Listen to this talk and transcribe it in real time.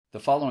The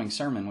following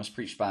sermon was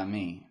preached by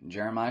me,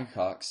 Jeremiah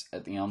Cox,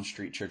 at the Elm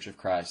Street Church of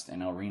Christ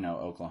in El Reno,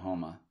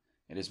 Oklahoma.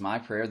 It is my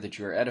prayer that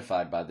you are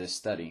edified by this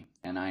study,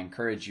 and I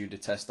encourage you to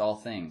test all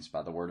things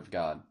by the Word of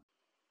God.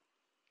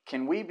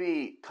 Can we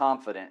be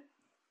confident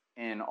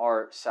in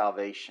our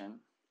salvation?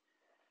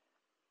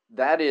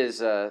 That is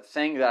a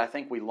thing that I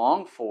think we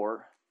long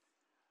for,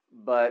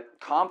 but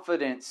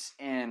confidence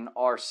in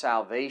our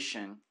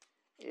salvation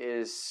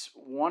is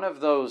one of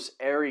those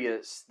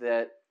areas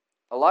that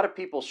a lot of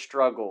people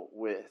struggle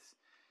with,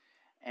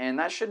 and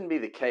that shouldn't be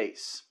the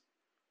case.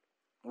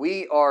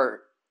 We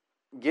are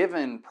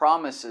given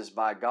promises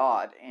by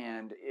God,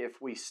 and if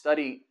we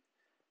study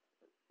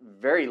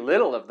very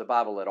little of the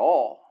Bible at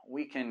all,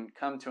 we can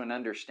come to an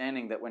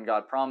understanding that when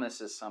God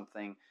promises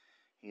something,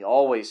 He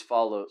always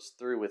follows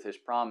through with His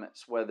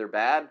promise, whether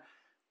bad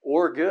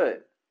or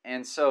good.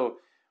 And so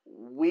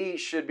we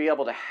should be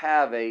able to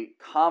have a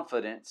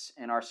confidence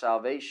in our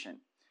salvation.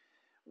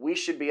 We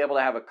should be able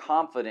to have a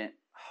confident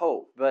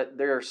hope, but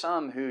there are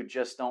some who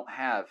just don't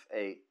have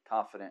a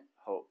confident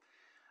hope.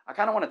 I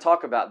kind of want to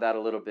talk about that a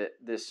little bit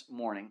this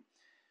morning.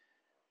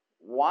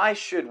 Why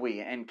should we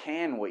and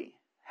can we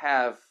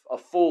have a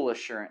full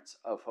assurance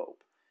of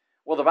hope?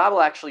 Well, the Bible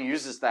actually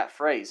uses that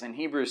phrase. In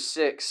Hebrews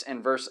 6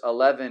 and verse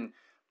 11,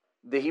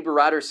 the Hebrew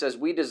writer says,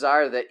 "We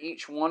desire that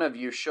each one of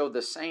you show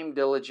the same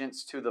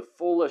diligence to the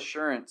full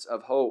assurance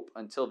of hope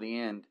until the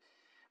end,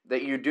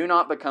 that you do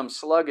not become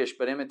sluggish,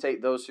 but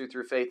imitate those who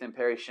through faith and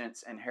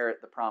patience inherit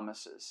the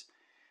promises."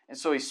 And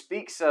so he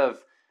speaks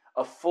of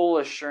a full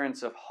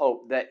assurance of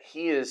hope that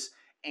he is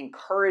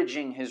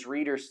encouraging his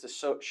readers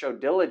to show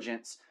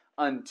diligence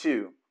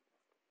unto.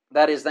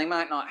 That is, they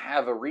might not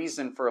have a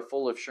reason for a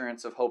full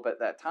assurance of hope at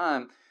that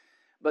time,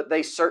 but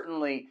they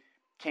certainly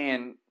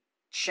can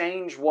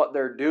change what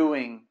they're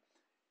doing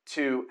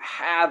to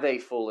have a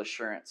full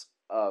assurance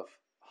of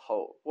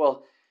hope.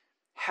 Well,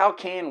 how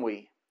can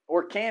we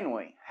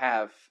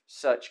have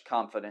such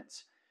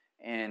confidence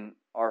in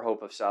our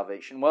hope of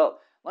salvation? Well,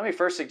 let me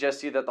first suggest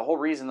to you that the whole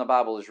reason the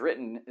Bible is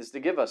written is to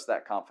give us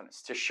that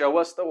confidence, to show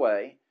us the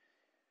way,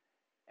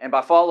 and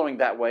by following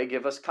that way,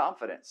 give us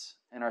confidence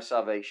in our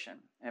salvation.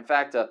 In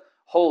fact, a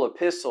whole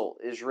epistle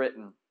is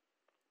written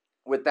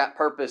with that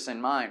purpose in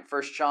mind.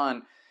 1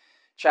 John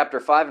chapter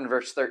 5 and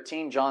verse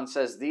 13, John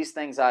says, "These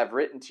things I have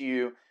written to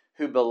you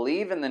who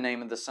believe in the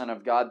name of the Son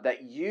of God,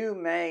 that you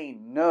may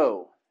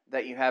know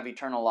that you have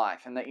eternal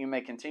life, and that you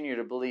may continue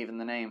to believe in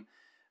the name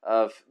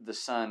of the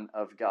Son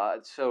of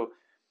God." So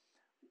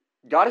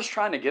God is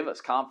trying to give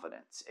us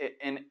confidence.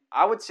 And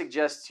I would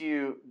suggest to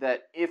you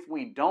that if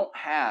we don't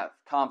have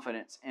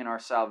confidence in our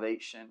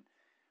salvation,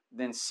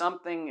 then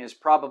something is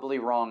probably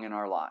wrong in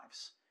our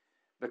lives.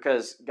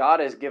 Because God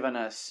has given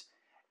us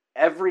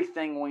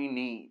everything we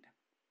need,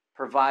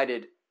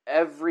 provided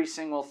every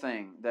single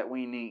thing that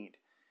we need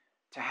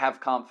to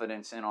have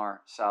confidence in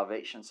our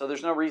salvation. So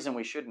there's no reason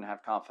we shouldn't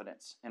have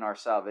confidence in our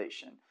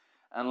salvation,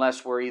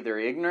 unless we're either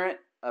ignorant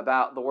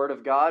about the Word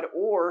of God,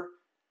 or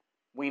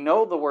we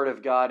know the Word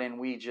of God and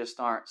we just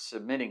aren't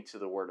submitting to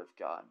the Word of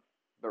God.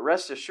 But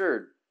rest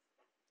assured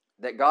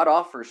that God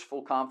offers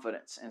full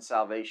confidence in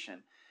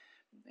salvation.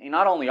 He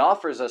not only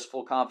offers us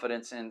full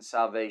confidence in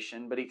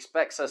salvation, but He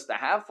expects us to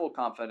have full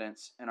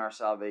confidence in our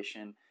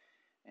salvation,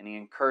 and He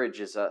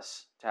encourages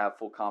us to have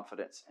full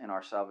confidence in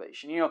our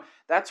salvation. You know,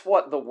 that's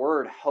what the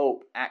word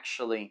hope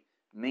actually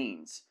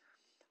means.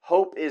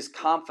 Hope is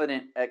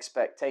confident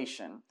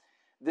expectation.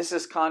 This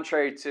is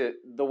contrary to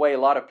the way a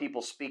lot of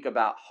people speak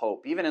about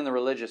hope. Even in the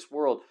religious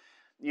world,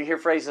 you hear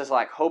phrases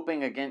like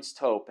hoping against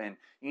hope, and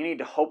you need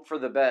to hope for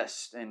the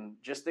best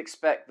and just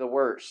expect the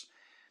worst.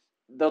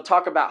 They'll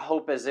talk about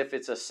hope as if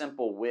it's a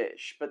simple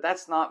wish, but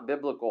that's not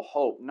biblical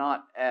hope,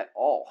 not at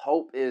all.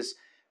 Hope is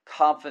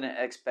confident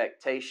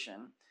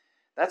expectation.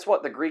 That's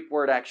what the Greek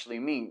word actually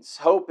means.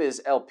 Hope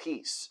is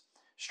elpis.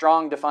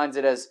 Strong defines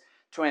it as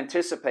to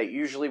anticipate,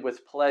 usually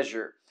with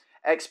pleasure.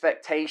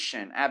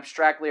 Expectation,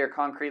 abstractly or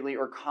concretely,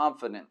 or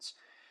confidence.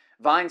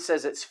 Vine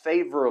says it's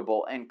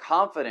favorable and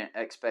confident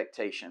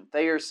expectation.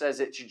 Thayer says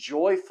it's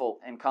joyful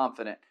and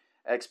confident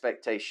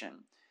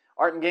expectation.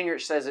 Art and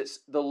Gingrich says it's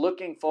the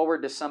looking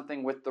forward to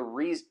something with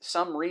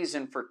some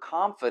reason for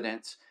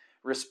confidence,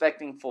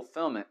 respecting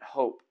fulfillment,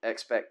 hope,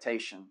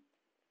 expectation.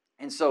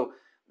 And so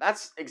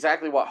that's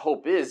exactly what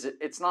hope is.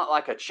 It's not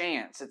like a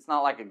chance. It's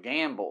not like a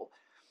gamble.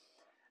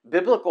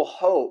 Biblical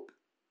hope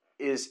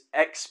is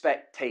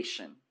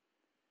expectation.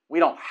 We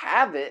don't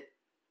have it,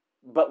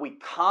 but we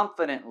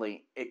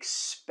confidently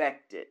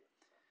expect it.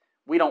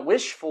 We don't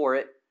wish for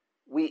it.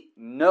 We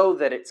know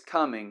that it's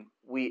coming.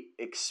 We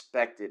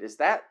expect it. Is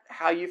that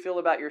how you feel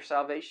about your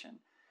salvation?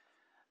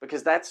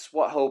 Because that's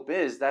what hope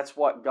is. That's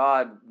what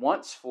God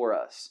wants for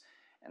us.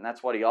 And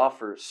that's what He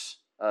offers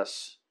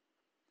us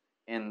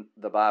in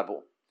the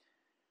Bible.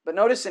 But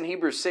notice in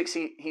Hebrews 6,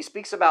 he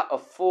speaks about a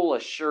full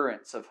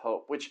assurance of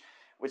hope, which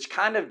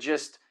kind of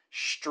just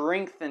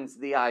strengthens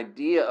the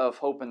idea of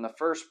hope in the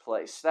first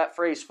place. That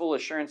phrase, full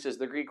assurance, is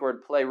the Greek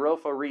word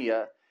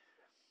plerothoria.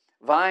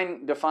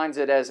 Vine defines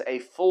it as a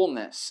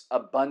fullness,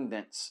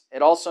 abundance.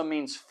 It also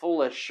means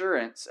full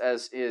assurance,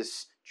 as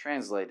is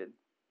translated.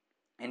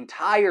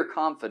 Entire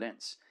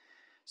confidence.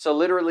 So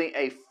literally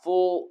a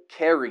full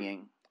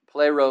carrying.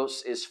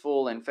 Pleros is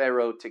full and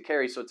pharaoh to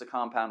carry, so it's a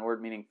compound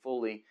word meaning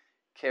fully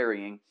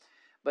carrying.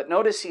 But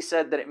notice he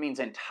said that it means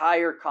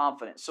entire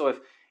confidence. So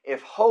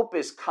if hope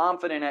is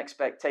confident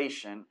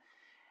expectation,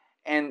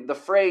 and the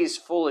phrase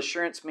full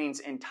assurance means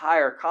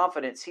entire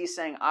confidence, he's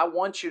saying, I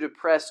want you to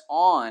press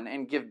on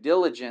and give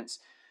diligence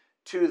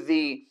to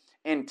the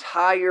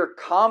entire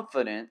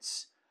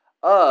confidence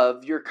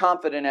of your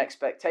confident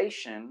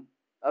expectation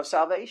of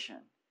salvation.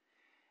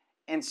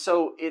 And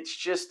so it's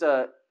just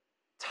a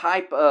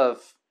type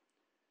of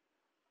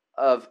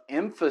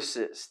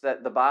emphasis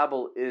that the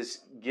Bible is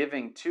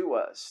giving to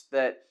us,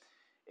 that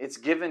it's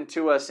given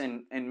to us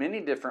in many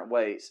different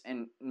ways,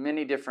 in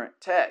many different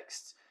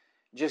texts,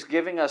 just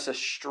giving us a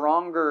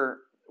stronger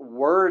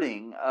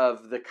wording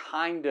of the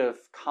kind of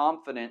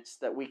confidence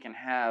that we can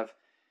have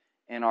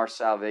in our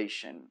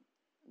salvation.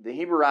 The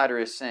Hebrew writer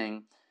is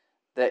saying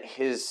that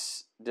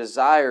his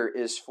desire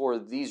is for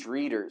these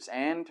readers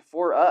and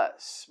for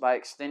us, by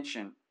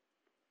extension,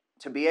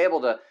 to be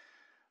able to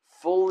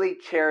fully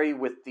carry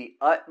with the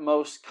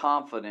utmost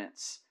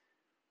confidence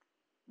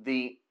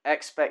the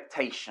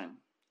expectation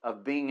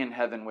of being in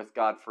heaven with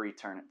God for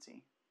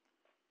eternity.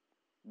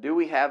 Do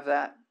we have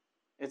that?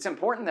 It's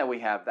important that we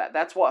have that.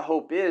 That's what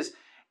hope is,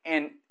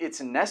 and it's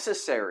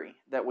necessary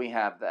that we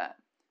have that.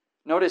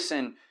 Notice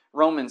in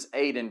Romans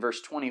 8 and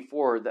verse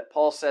 24 that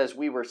Paul says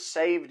we were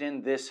saved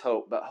in this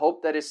hope, but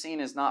hope that is seen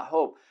is not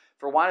hope.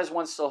 For why does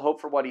one still hope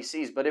for what he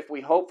sees? But if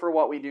we hope for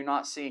what we do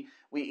not see,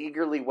 we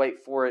eagerly wait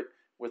for it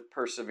with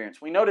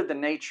perseverance. We noted the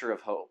nature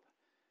of hope,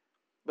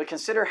 but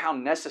consider how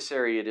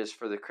necessary it is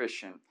for the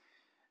Christian.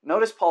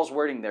 Notice Paul's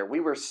wording there. We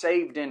were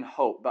saved in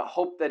hope, but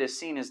hope that is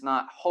seen is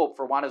not hope.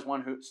 For why does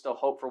one who still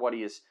hope for what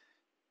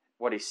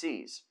he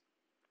sees?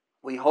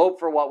 We hope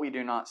for what we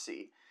do not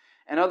see.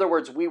 In other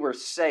words, we were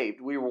saved.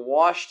 We were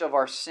washed of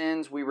our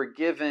sins. We were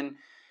given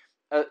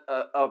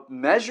a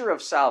measure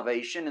of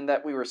salvation in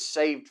that we were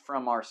saved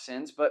from our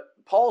sins. But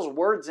Paul's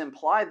words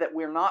imply that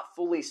we're not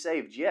fully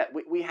saved yet.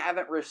 We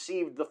haven't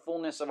received the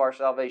fullness of our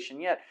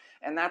salvation yet.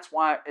 And that's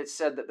why it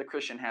said that the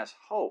Christian has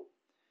hope.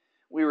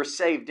 We were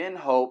saved in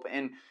hope,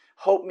 and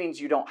hope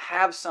means you don't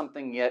have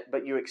something yet,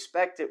 but you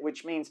expect it,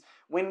 which means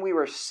when we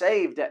were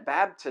saved at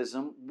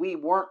baptism, we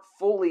weren't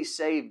fully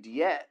saved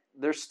yet.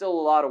 There's still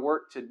a lot of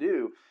work to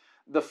do.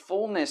 The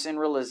fullness and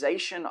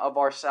realization of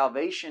our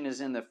salvation is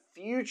in the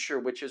future,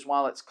 which is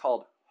why it's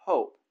called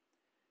hope.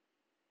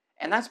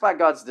 And that's by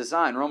God's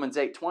design. Romans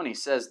 8:20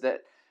 says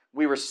that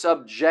we were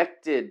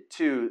subjected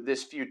to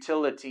this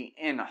futility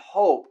in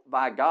hope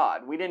by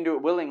God. We didn't do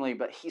it willingly,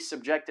 but He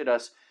subjected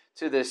us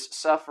to this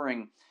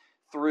suffering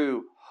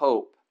through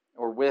hope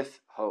or with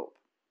hope.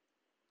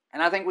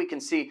 And I think we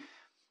can see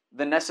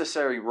the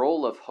necessary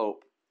role of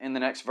hope in the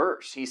next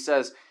verse. He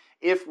says,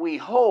 if we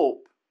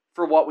hope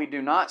for what we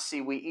do not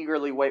see, we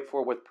eagerly wait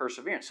for with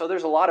perseverance. So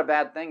there's a lot of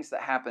bad things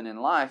that happen in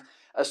life,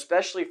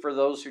 especially for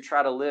those who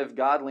try to live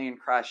godly in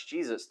Christ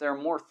Jesus. There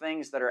are more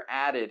things that are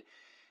added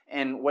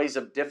in ways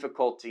of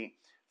difficulty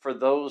for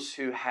those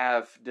who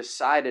have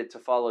decided to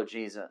follow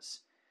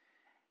Jesus.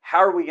 How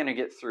are we going to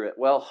get through it?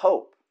 Well,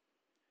 hope.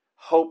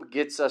 Hope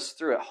gets us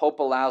through it. Hope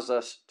allows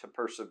us to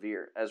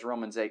persevere, as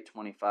Romans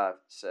 8:25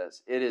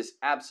 says. It is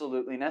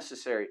absolutely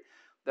necessary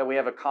that we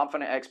have a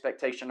confident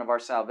expectation of our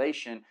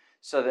salvation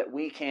so that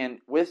we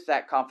can, with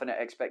that confident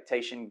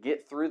expectation,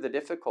 get through the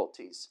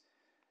difficulties.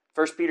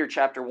 1 Peter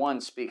chapter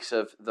 1 speaks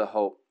of the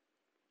hope,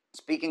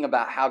 speaking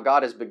about how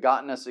God has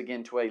begotten us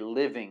again to a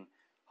living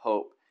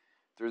hope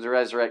through the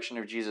resurrection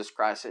of Jesus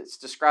Christ. It's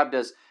described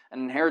as an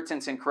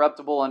inheritance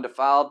incorruptible,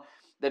 undefiled,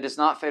 that does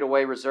not fade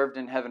away, reserved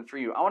in heaven for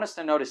you. I want us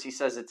to notice he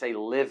says it's a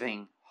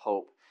living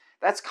hope.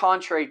 That's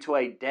contrary to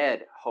a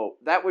dead hope.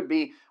 That would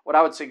be what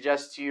I would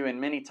suggest to you,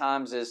 and many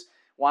times is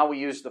why we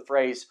use the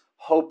phrase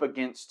hope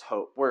against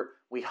hope, where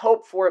we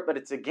hope for it, but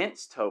it's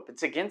against hope.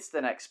 It's against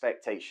an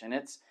expectation.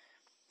 It's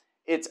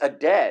a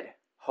dead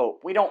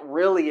hope. We don't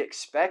really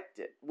expect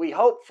it. We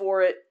hope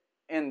for it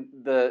in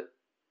the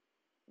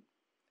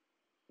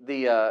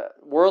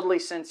worldly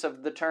sense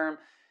of the term,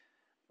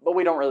 but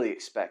we don't really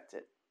expect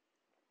it.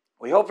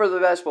 We hope for the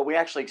best, but we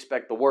actually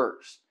expect the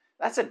worst.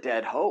 That's a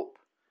dead hope.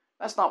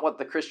 That's not what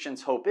the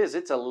Christian's hope is.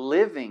 It's a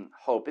living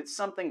hope. It's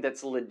something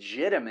that's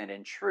legitimate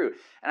and true.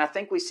 And I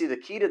think we see the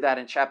key to that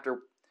in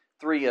chapter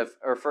 1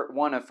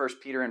 of 1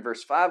 Peter in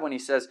verse 5 when he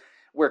says,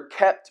 we're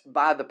kept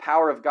by the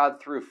power of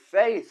God through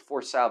faith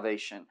for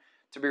salvation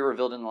to be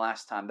revealed in the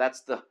last time.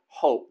 That's the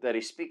hope that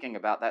he's speaking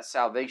about, that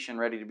salvation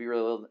ready to be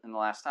revealed in the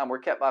last time. We're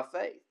kept by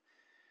faith.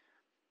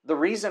 The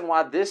reason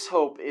why this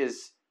hope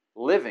is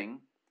living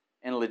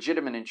and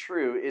legitimate and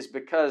true is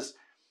because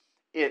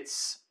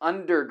it's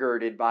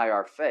undergirded by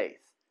our faith.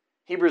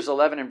 Hebrews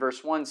 11 and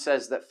verse 1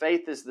 says that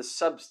faith is the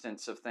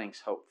substance of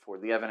things hoped for,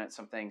 the evidence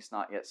of things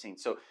not yet seen.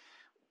 So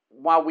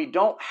while we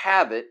don't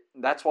have it,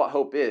 that's what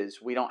hope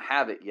is. We don't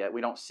have it yet.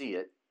 We don't see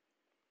it.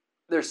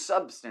 There's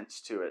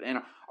substance to it. And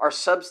our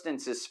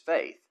substance is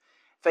faith.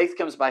 Faith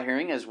comes by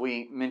hearing, as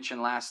we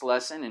mentioned last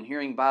lesson, and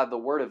hearing by the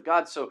Word of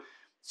God. So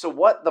So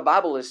what the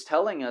Bible is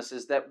telling us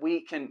is that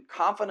we can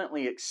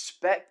confidently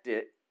expect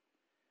it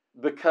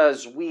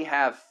because we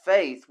have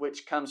faith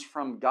which comes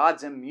from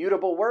God's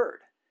immutable word.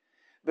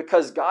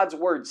 Because God's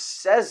word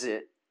says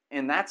it,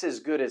 and that's as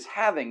good as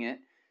having it,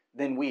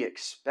 then we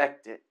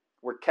expect it.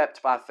 We're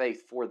kept by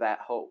faith for that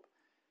hope.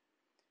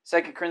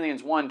 2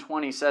 Corinthians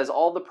 1:20 says,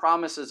 all the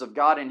promises of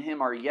God in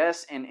Him are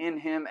yes, and in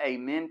Him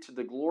amen, to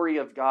the glory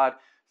of God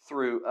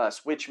through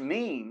us. Which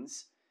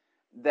means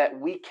that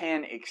we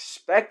can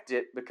expect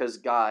it because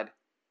God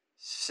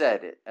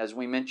said it. As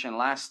we mentioned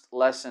last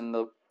lesson,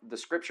 the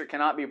Scripture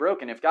cannot be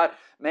broken. If God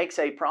makes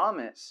a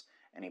promise,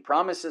 and He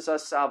promises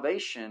us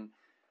salvation,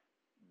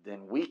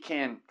 then we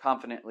can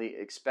confidently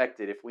expect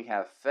it if we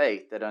have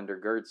faith that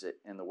undergirds it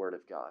in the Word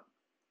of God.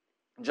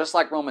 Just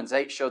like Romans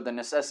 8 showed the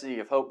necessity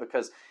of hope,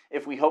 because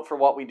if we hope for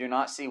what we do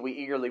not see, we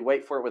eagerly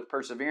wait for it with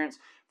perseverance.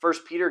 1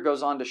 Peter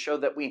goes on to show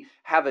that we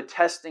have a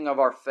testing of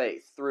our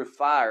faith through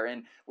fire,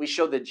 and we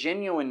show the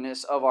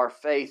genuineness of our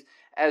faith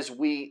as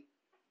we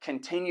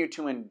continue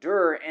to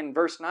endure. And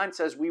verse 9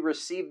 says we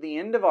receive the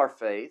end of our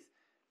faith,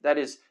 that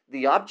is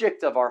the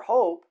object of our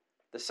hope,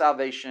 the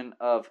salvation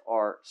of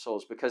our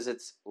souls, because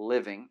it's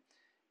living,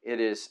 it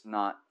is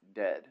not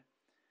dead.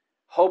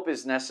 Hope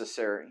is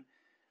necessary.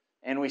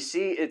 And we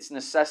see its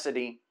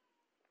necessity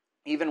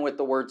even with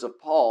the words of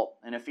Paul.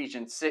 In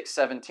Ephesians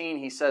 6:17,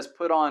 he says,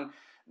 put on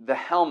the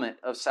helmet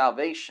of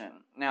salvation.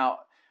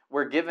 Now,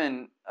 we're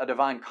given a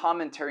divine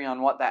commentary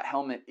on what that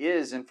helmet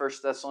is in 1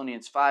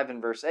 Thessalonians 5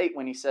 and verse 8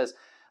 when he says,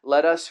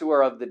 let us who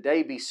are of the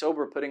day be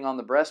sober, putting on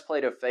the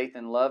breastplate of faith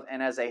and love,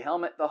 and as a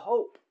helmet the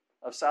hope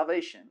of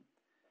salvation.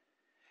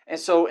 And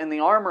so in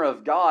the armor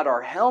of God,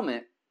 our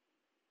helmet,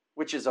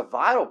 which is a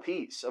vital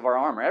piece of our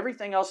armor.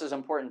 Everything else is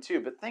important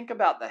too, but think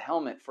about the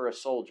helmet for a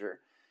soldier,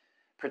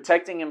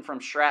 protecting him from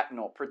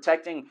shrapnel,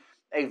 protecting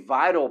a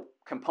vital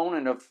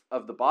component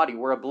of the body,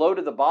 where a blow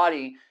to the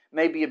body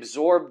may be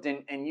absorbed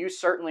and you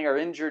certainly are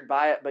injured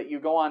by it, but you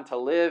go on to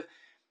live.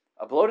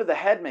 A blow to the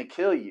head may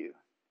kill you.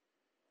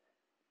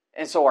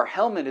 And so our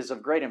helmet is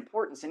of great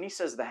importance. And he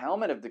says the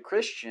helmet of the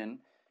Christian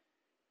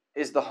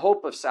is the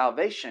hope of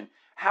salvation.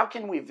 How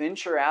can we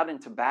venture out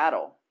into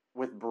battle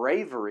with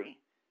bravery,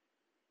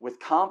 with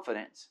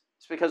confidence?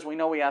 It's because we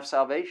know we have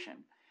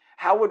salvation.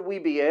 How would we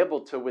be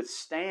able to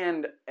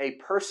withstand a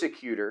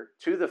persecutor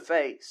to the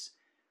face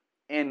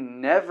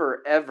and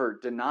never ever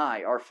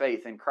deny our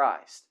faith in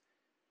Christ?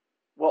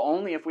 Well,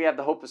 only if we have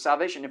the hope of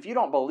salvation. If you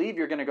don't believe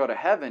you're going to go to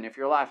heaven if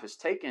your life is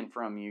taken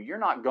from you, you're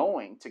not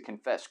going to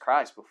confess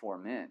Christ before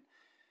men.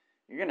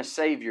 You're going to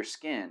save your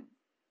skin.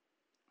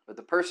 But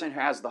the person who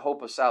has the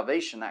hope of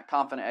salvation, that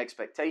confident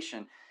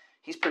expectation,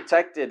 he's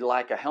protected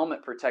like a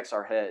helmet protects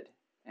our head,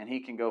 and he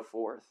can go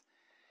forth.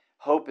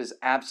 Hope is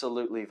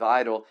absolutely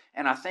vital,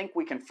 and I think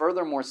we can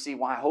furthermore see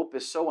why hope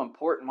is so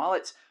important.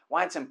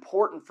 Why it's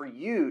important for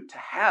you to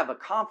have a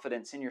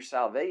confidence in your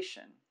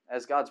salvation,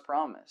 as God's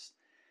promised,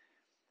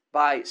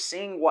 by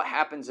seeing what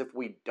happens if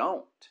we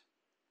don't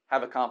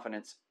have a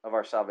confidence of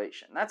our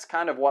salvation. That's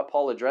kind of what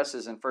Paul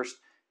addresses in 1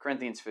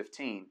 Corinthians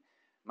 15. You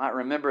might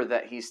remember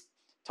that he's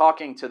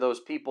talking to those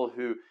people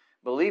who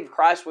believe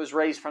Christ was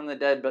raised from the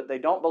dead, but they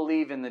don't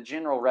believe in the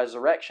general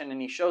resurrection.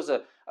 And he shows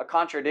a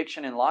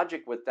contradiction in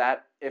logic with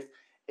that.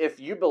 If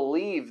you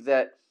believe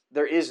that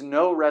there is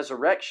no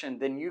resurrection,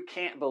 then you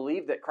can't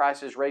believe that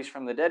Christ is raised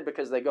from the dead,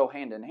 because they go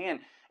hand in hand.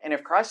 And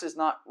if Christ is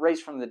not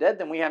raised from the dead,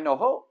 then we have no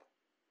hope.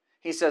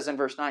 He says in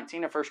verse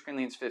 19 of 1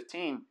 Corinthians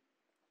 15,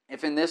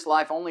 if in this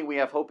life only we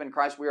have hope in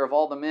Christ, we are of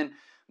all the men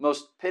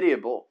most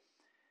pitiable.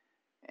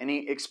 And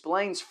he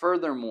explains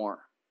furthermore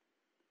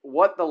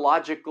what the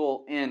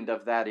logical end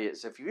of that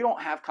is. If you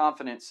don't have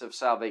confidence of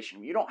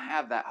salvation, you don't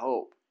have that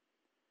hope.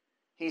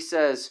 He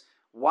says,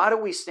 why do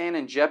we stand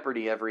in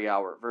jeopardy every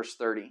hour? Verse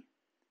 30.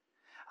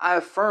 I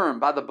affirm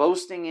by the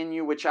boasting in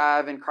you which I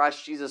have in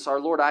Christ Jesus our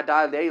Lord, I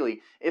die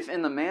daily. If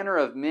in the manner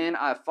of men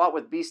I have fought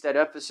with beasts at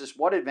Ephesus,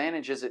 what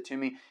advantage is it to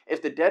me?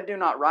 If the dead do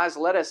not rise,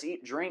 let us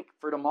eat, drink,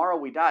 for tomorrow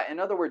we die. In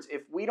other words,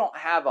 if we don't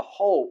have a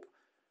hope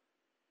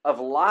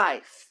of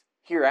life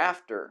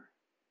hereafter,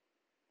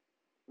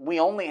 we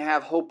only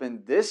have hope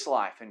in this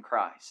life in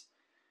Christ,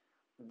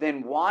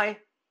 then why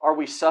are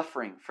we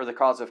suffering for the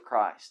cause of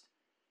Christ?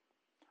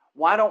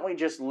 Why don't we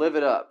just live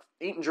it up?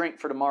 Eat and drink,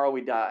 for tomorrow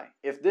we die.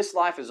 If this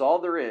life is all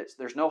there is,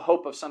 there's no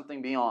hope of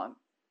something beyond,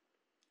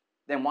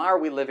 then why are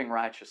we living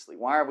righteously?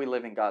 Why are we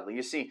living godly?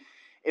 You see,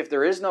 if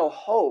there is no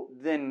hope,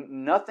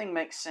 then nothing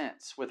makes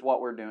sense with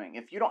what we're doing.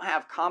 If you don't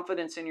have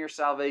confidence in your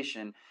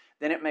salvation,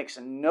 then it makes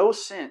no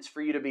sense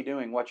for you to be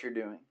doing what you're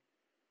doing.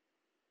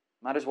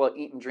 Might as well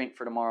eat and drink,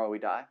 for tomorrow we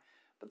die.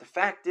 But the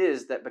fact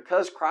is that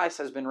because Christ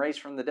has been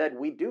raised from the dead,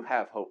 we do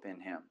have hope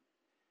in Him.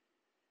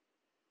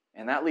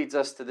 And that leads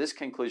us to this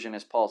conclusion,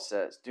 as Paul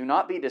says, do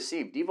not be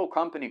deceived. Evil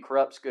company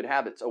corrupts good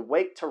habits.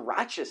 Awake to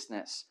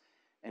righteousness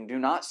and do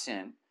not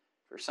sin,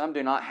 for some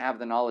do not have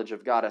the knowledge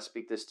of God. I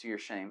speak this to your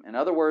shame. In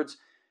other words,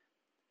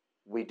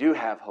 we do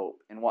have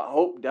hope. And what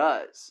hope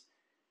does,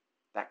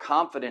 that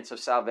confidence of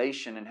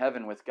salvation in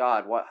heaven with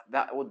God, what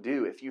that will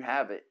do if you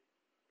have it,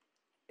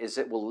 is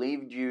it will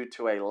lead you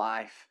to a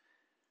life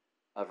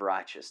of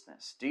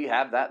righteousness. Do you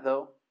have that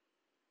though?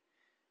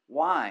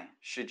 Why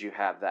should you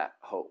have that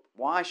hope?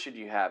 Why should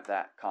you have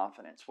that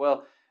confidence?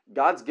 Well,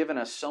 God's given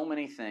us so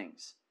many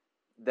things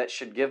that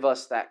should give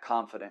us that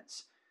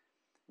confidence,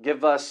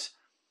 give us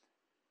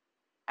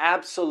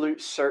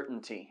absolute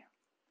certainty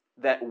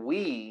that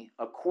we,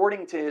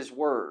 according to His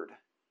Word,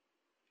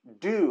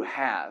 do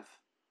have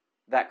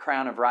that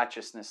crown of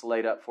righteousness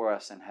laid up for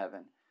us in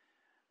heaven.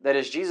 That,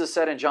 as Jesus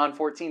said in John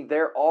 14,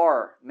 there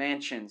are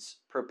mansions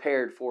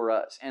prepared for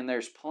us, and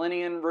there's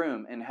plenty of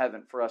room in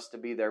heaven for us to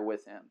be there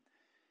with Him.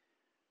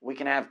 We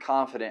can have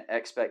confident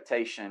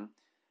expectation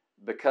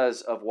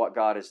because of what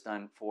God has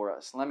done for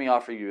us. Let me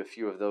offer you a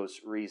few of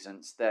those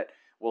reasons that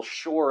will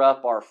shore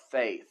up our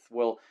faith,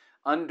 will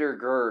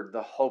undergird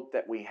the hope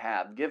that we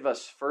have, give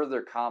us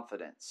further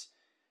confidence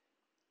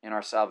in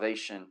our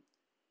salvation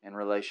and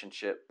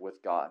relationship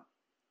with God.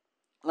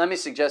 Let me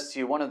suggest to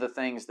you one of the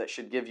things that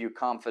should give you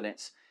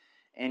confidence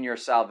in your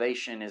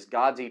salvation is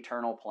God's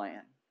eternal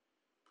plan.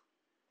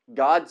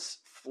 God's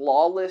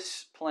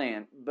flawless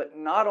plan, but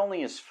not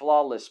only His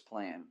flawless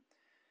plan,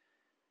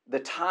 the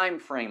time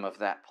frame of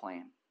that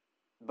plan.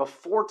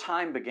 Before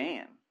time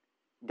began,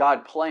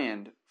 God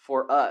planned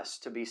for us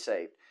to be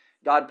saved.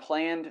 God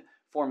planned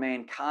for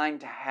mankind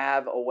to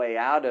have a way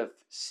out of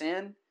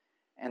sin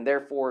and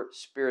therefore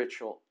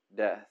spiritual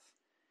death.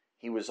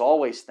 He was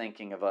always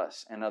thinking of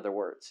us, in other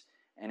words,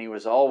 and He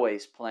was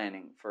always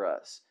planning for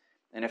us.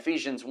 In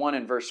Ephesians 1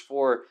 and verse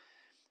 4,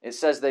 it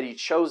says that He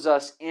chose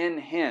us in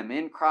Him,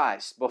 in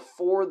Christ,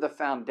 before the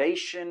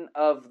foundation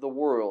of the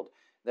world,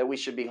 that we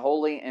should be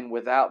holy and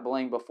without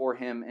blame before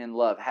Him in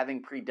love,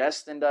 having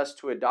predestined us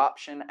to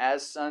adoption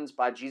as sons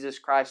by Jesus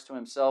Christ to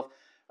Himself,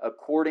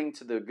 according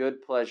to the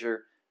good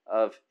pleasure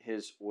of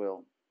His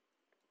will.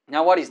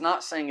 Now, what He's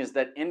not saying is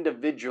that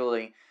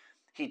individually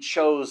He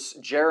chose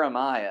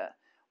Jeremiah,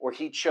 or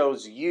He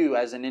chose you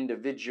as an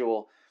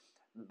individual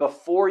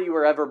before you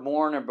were ever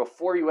born, or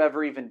before you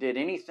ever even did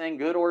anything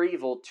good or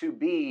evil, to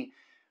be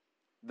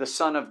the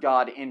Son of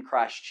God in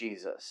Christ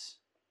Jesus,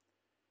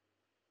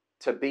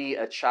 to be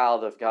a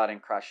child of God in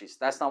Christ Jesus.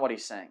 That's not what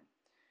He's saying.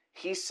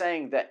 He's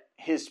saying that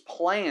His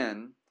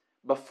plan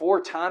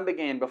before time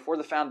began, before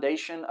the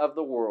foundation of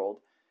the world,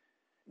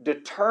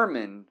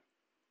 determined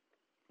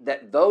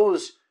that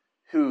those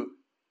who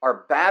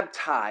are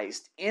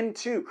baptized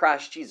into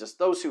Christ Jesus,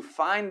 those who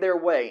find their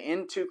way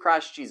into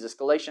Christ Jesus,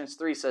 Galatians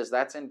 3 says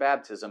that's in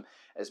baptism,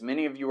 as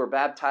many of you are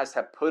baptized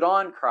have put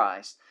on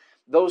Christ.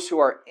 Those who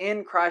are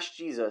in Christ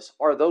Jesus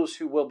are those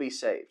who will be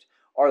saved,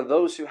 are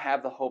those who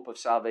have the hope of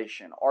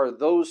salvation, are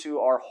those who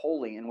are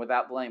holy and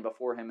without blame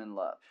before Him in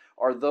love,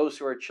 are those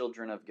who are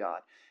children of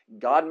God.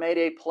 God made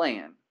a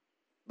plan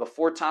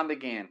before time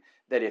began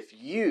that if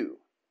you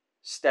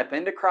step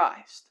into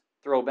Christ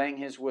through obeying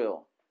His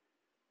will,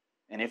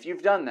 and if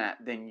you've done that,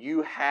 then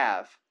you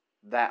have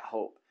that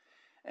hope.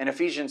 In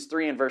Ephesians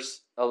 3 and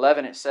verse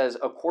 11, it says,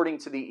 according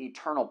to the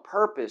eternal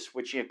purpose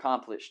which He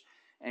accomplished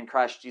in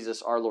Christ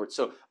Jesus our Lord.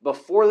 So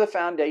before the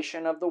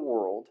foundation of the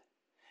world,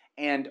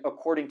 and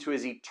according to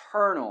His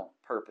eternal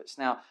purpose.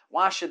 Now,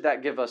 why should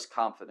that give us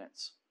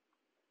confidence?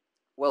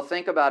 Well,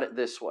 think about it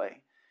this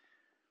way.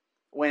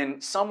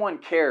 When someone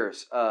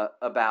cares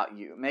about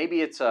you,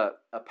 maybe it's a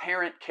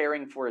parent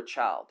caring for a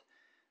child,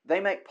 they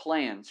make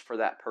plans for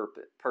that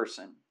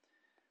person.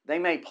 They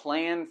may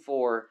plan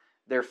for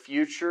their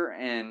future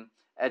and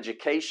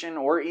education,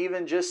 or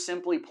even just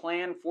simply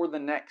plan for the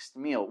next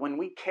meal. When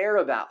we care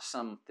about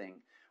something,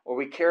 or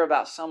we care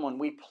about someone,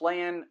 we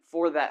plan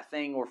for that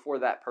thing or for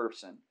that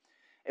person.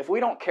 If we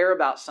don't care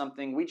about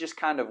something, we just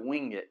kind of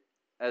wing it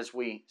as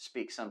we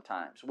speak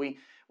sometimes. We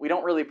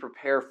don't really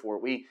prepare for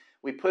it.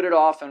 We put it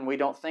off and we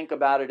don't think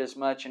about it as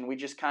much, and we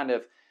just kind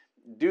of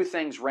do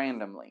things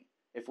randomly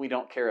if we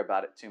don't care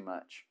about it too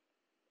much.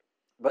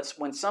 But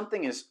when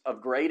something is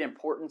of great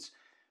importance,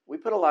 we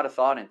put a lot of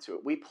thought into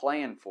it. We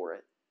plan for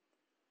it.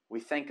 We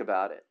think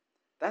about it.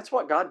 That's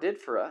what God did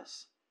for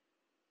us.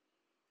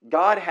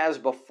 God has,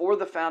 before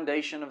the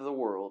foundation of the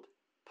world,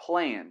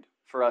 planned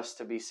for us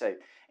to be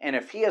saved. And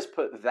if He has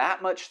put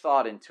that much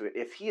thought into it,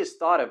 if He has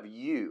thought of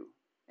you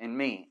and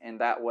me in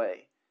that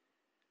way,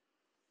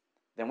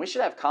 then we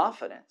should have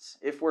confidence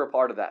if we're a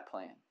part of that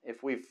plan,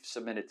 if we've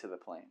submitted to the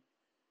plan.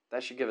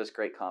 That should give us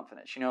great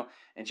confidence. You know,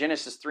 in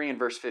Genesis 3 and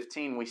verse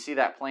 15, we see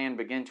that plan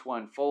begin to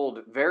unfold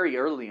very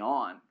early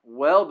on,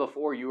 well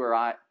before you or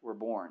I were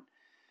born.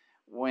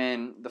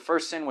 When the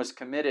first sin was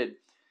committed,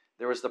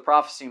 there was the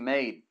prophecy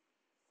made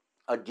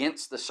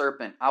against the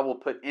serpent. I will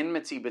put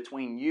enmity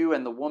between you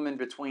and the woman,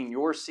 between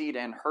your seed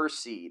and her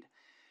seed.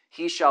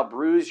 He shall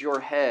bruise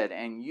your head,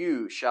 and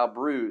you shall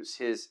bruise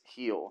his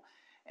heel.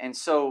 And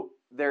so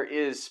there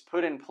is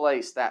put in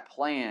place that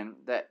plan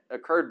that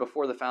occurred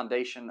before the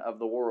foundation of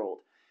the world,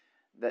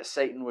 that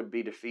Satan would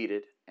be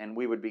defeated and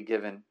we would be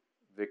given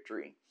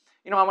victory.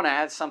 You know, I want to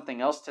add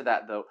something else to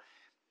that, though.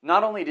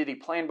 Not only did He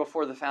plan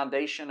before the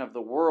foundation of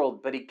the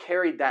world, but He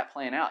carried that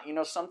plan out. You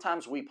know,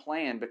 sometimes we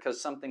plan because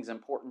something's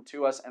important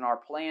to us and our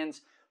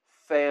plans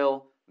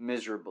fail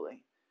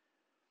miserably.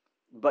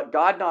 But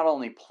God not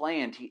only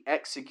planned, He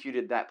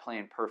executed that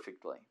plan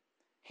perfectly.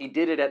 He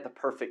did it at the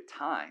perfect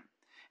time.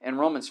 In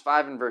Romans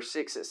 5 and verse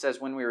 6, it says,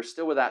 when we were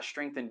still without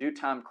strength, in due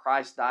time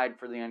Christ died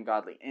for the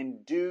ungodly. In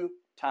due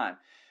time.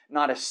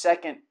 Not a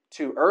second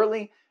too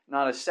early,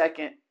 not a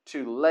second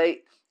too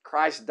late.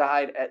 Christ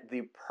died at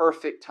the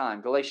perfect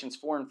time. Galatians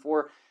 4 and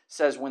 4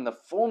 says, when the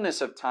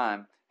fullness of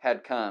time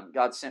had come,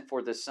 God sent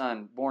forth His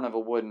Son, born of a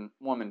woman,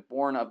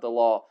 born of the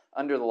law,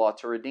 under the law,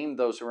 to redeem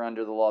those who are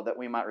under the law, that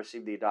we might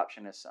receive the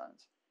adoption as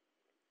sons.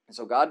 And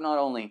so God not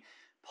only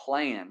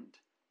planned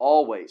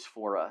always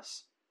for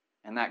us,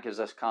 and that gives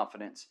us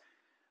confidence,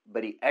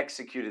 but He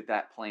executed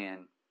that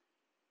plan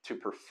to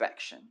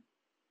perfection.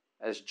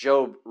 As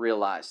Job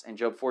realized in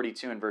Job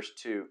 42 and verse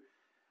 2,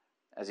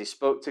 as he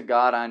spoke to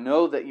God, I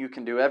know that you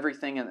can do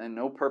everything and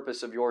no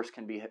purpose of yours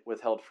can be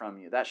withheld from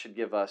you. That should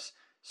give us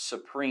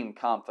supreme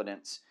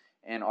confidence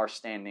in our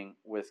standing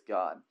with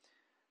God.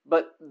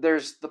 But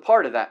there's the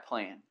part of that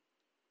plan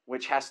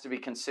which has to be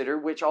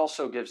considered, which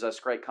also gives us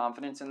great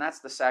confidence, and that's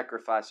the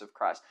sacrifice of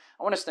Christ.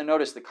 I want us to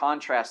notice the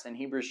contrast in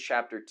Hebrews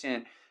chapter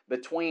 10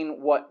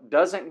 between what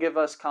doesn't give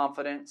us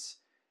confidence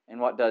and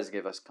what does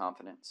give us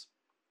confidence.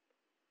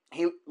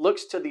 He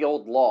looks to the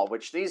old law,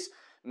 which these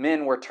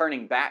men were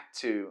turning back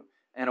to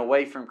and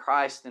away from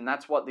Christ, and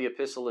that's what the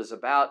epistle is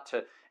about,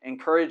 to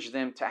encourage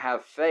them to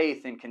have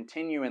faith and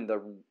continue in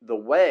the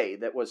way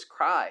that was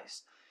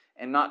Christ,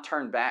 and not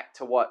turn back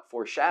to what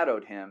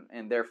foreshadowed Him,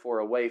 and therefore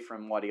away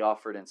from what He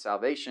offered in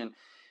salvation.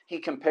 He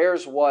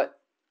compares what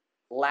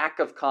lack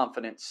of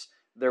confidence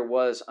there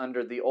was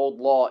under the old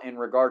law in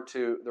regard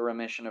to the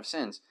remission of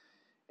sins.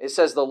 It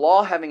says, the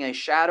law, having a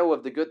shadow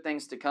of the good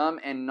things to come,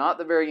 and not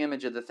the very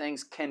image of the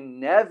things,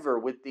 can never,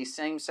 with these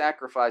same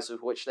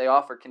sacrifices which they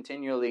offer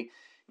continually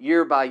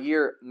year by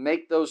year,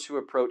 make those who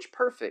approach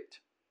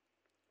perfect.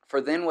 For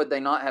then would they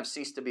not have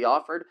ceased to be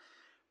offered?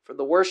 For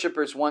the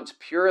worshippers, once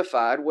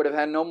purified, would have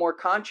had no more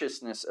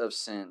consciousness of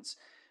sins.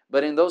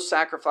 But in those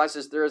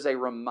sacrifices there is a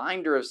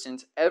reminder of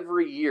sins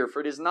every year,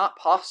 for it is not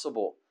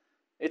possible.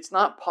 It's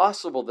not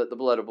possible that the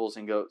blood of bulls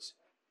and goats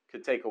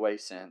could take away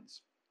sins.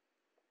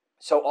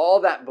 So all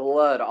that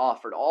blood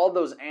offered, all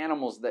those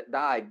animals that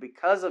died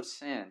because of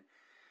sin,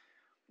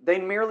 they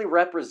merely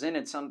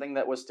represented something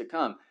that was to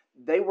come.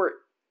 They were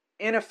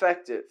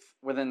ineffective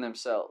within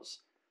themselves.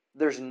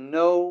 There's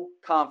no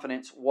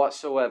confidence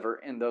whatsoever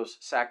in those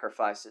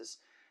sacrifices.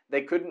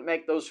 They couldn't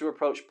make those who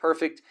approach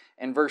perfect.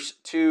 And verse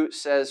 2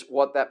 says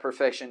what that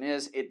perfection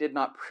is. It did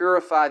not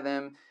purify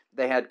them.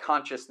 They had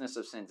consciousness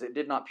of sins. It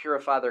did not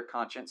purify their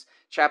conscience.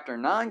 Chapter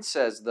 9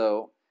 says,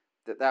 though,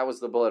 that was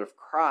the blood of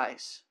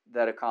Christ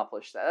that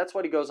accomplished that. That's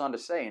what he goes on to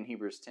say in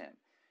Hebrews 10.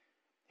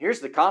 Here's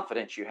the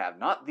confidence you have,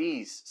 not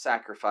these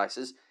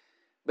sacrifices.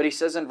 But he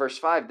says in verse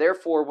 5,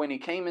 therefore, when He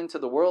came into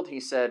the world, He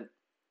said,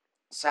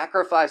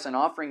 sacrifice and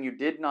offering you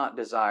did not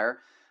desire,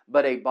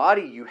 but a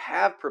body you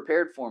have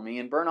prepared for me,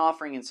 and burnt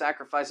offering and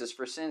sacrifices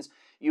for sins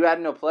you had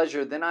no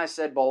pleasure. Then I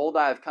said, behold,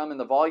 I have come. In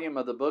the volume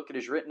of the book it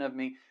is written of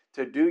me,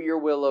 to do your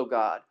will, O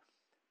God.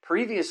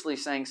 Previously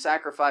saying,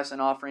 sacrifice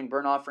and offering,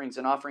 burnt offerings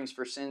and offerings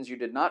for sins you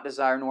did not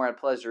desire, nor had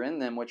pleasure in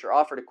them, which are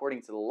offered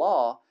according to the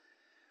law.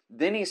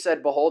 Then He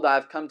said, behold, I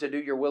have come to do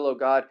your will, O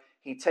God.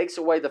 He takes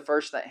away the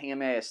first, that He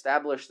may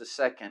establish the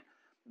second.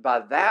 By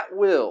that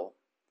will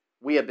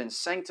we have been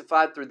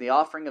sanctified through the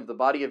offering of the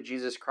body of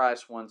Jesus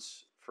Christ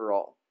once for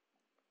all.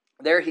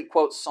 There he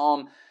quotes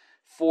Psalm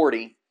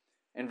 40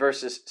 in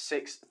verses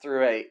 6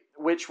 through 8,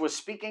 which was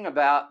speaking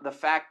about the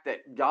fact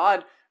that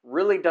God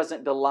really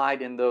doesn't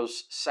delight in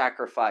those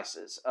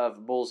sacrifices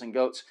of bulls and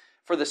goats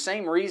for the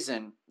same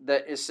reason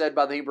that is said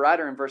by the Hebrew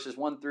writer in verses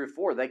 1 through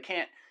 4. They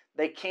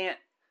can't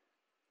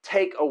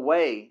take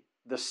away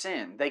the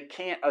sin. They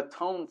can't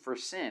atone for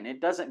sin. It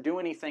doesn't do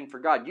anything for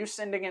God. You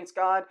sinned against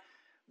God,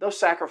 those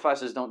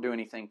sacrifices don't do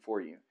anything for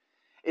you.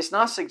 It's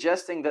not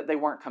suggesting that they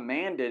weren't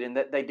commanded and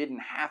that they didn't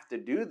have to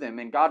do them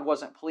and God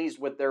wasn't pleased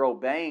with their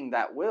obeying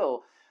that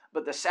will,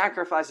 but the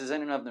sacrifices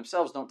in and of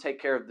themselves don't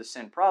take care of the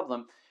sin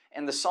problem.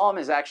 And the psalm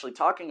is actually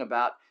talking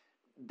about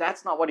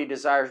that's not what he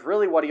desires.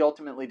 Really what he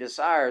ultimately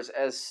desires,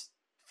 as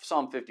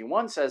Psalm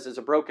 51 says, is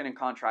a broken and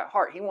contrite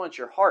heart. He wants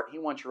your heart. He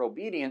wants your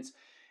obedience.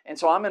 And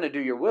so I'm going to do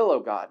your will, O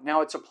God.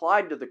 Now it's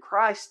applied to the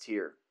Christ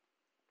here,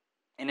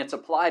 and it's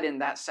applied in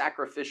that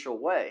sacrificial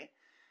way.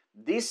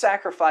 These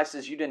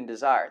sacrifices you didn't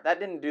desire. That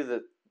didn't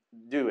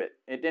do it.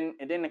 It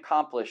didn't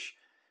accomplish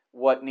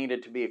what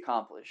needed to be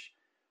accomplished.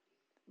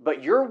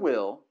 But your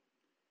will,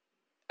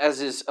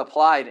 as is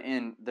applied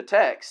in the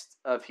text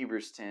of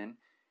Hebrews 10,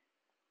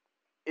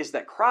 is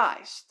that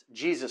Christ,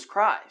 Jesus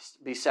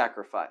Christ, be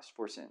sacrificed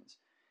for sins.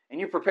 And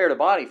you prepared a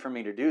body for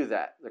me to do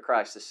that, the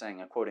Christ is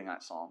saying, quoting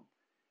that psalm.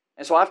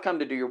 And so I've come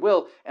to do your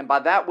will, and by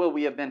that will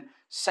we have been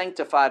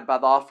sanctified by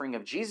the offering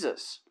of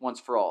Jesus once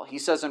for all. He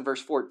says in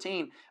verse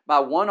 14, by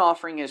one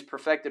offering is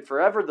perfected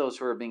forever those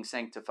who are being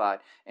sanctified.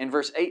 In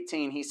verse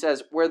 18, he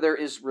says, where there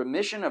is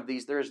remission of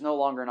these, there is no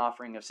longer an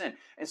offering of sin.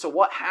 And so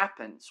what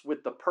happens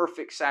with the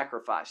perfect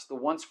sacrifice, the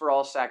once for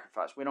all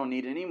sacrifice? We don't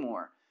need any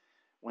more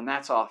when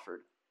that's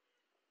offered.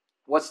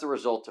 What's the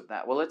result of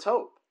that? Well, it's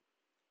hope.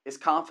 is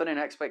confident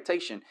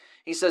expectation.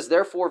 He says,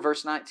 therefore,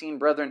 verse 19,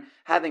 brethren,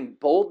 having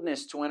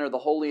boldness to enter the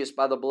holiest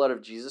by the blood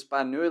of Jesus,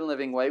 by a new and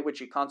living way, which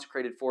he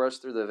consecrated for us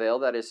through the veil,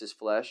 that is his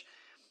flesh,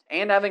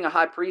 and having a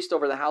high priest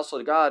over the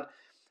household of God,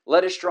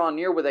 let us draw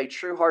near with a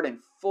true heart and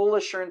full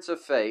assurance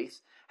of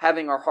faith,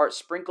 having our hearts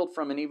sprinkled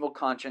from an evil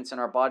conscience and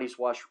our bodies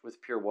washed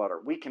with pure water.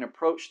 We can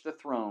approach the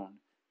throne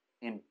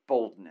in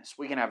boldness.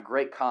 We can have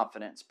great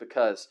confidence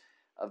because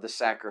of the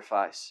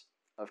sacrifice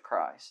of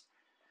Christ.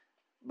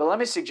 But let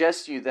me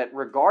suggest to you that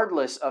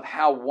regardless of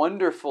how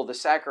wonderful the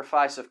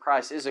sacrifice of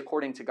Christ is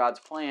according to God's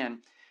plan,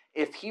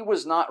 if he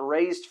was not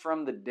raised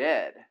from the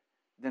dead,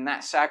 then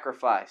that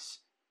sacrifice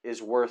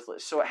is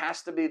worthless. So it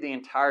has to be the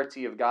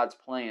entirety of God's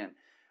plan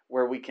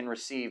where we can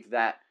receive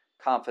that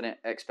confident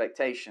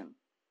expectation.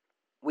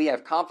 We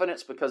have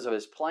confidence because of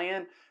his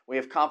plan. We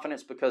have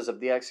confidence because of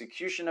the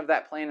execution of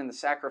that plan and the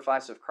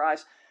sacrifice of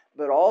Christ,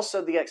 but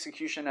also the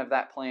execution of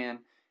that plan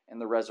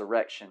and the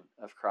resurrection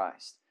of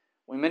Christ.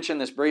 We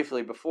mentioned this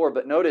briefly before,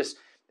 but notice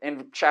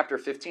in chapter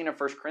 15 of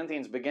 1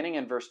 Corinthians, beginning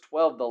in verse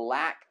 12, the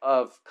lack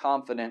of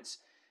confidence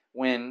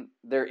when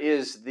there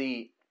is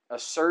the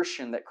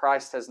assertion that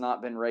Christ has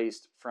not been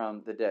raised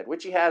from the dead,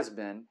 which he has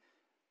been,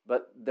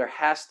 but there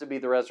has to be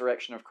the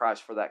resurrection of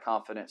Christ for that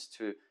confidence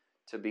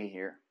to be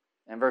here.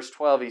 In verse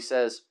 12, he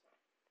says,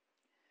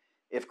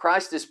 if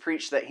Christ is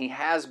preached that he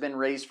has been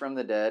raised from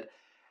the dead,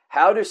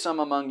 how do some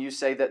among you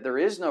say that there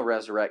is no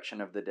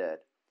resurrection of the dead?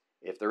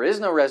 If there is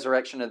no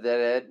resurrection of the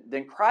dead,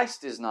 then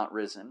Christ is not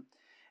risen.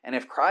 And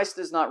if Christ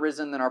is not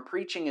risen, then our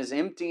preaching is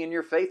empty and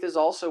your faith is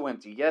also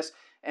empty. Yes,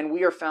 and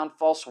we are found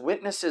false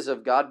witnesses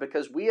of God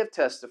because we have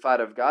testified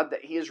of God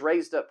that he has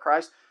raised up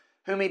Christ,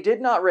 whom he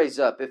did not raise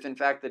up, if in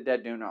fact the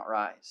dead do not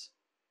rise.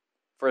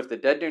 For if the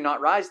dead do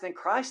not rise, then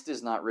Christ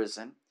is not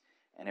risen.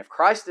 And if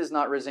Christ is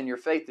not risen, your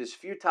faith is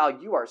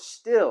futile. You are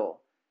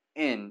still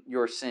in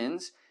your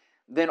sins.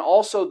 Then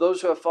also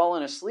those who have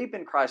fallen asleep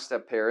in Christ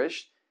have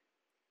perished.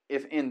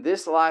 If in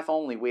this life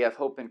only we have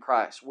hope in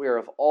Christ, we are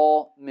of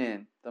all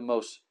men the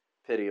most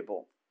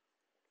pitiable.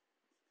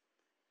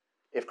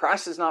 If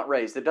Christ is not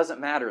raised, it doesn't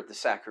matter the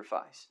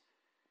sacrifice.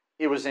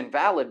 It was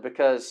invalid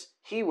because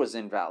he was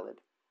invalid.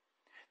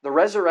 The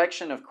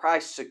resurrection of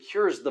Christ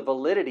secures the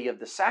validity of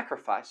the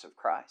sacrifice of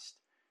Christ.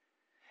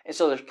 And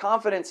so there's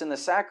confidence in the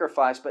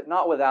sacrifice, but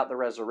not without the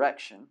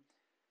resurrection.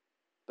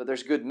 But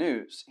there's good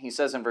news. He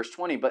says in verse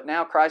 20, but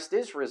now Christ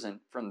is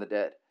risen from the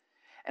dead,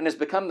 and has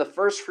become the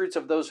first fruits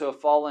of those who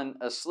have fallen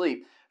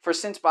asleep. For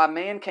since by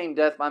man came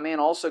death, by man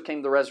also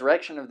came the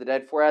resurrection of the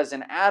dead. For as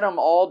in Adam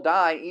all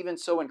die, even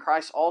so in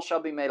Christ all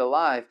shall be made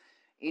alive,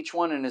 each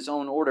one in his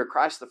own order,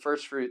 Christ the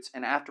first fruits,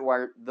 and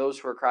afterward those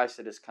who are Christ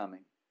that is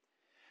coming.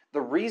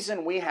 The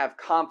reason we have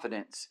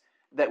confidence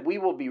that we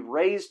will be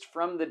raised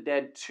from the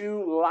dead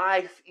to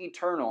life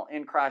eternal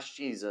in Christ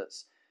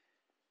Jesus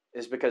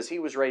is because he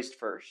was raised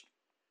first.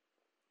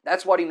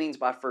 That's what he means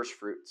by first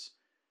fruits.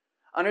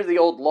 Under the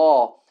old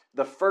law,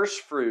 the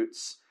first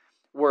fruits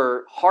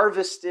were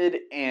harvested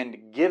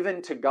and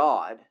given to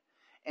God.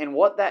 And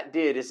what that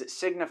did is it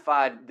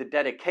signified the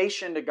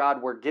dedication to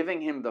God. We're giving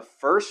him the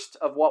first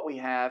of what we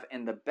have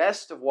and the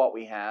best of what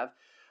we have.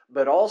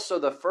 But also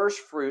the first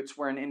fruits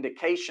were an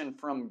indication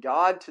from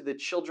God to the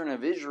children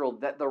of Israel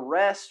that the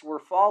rest were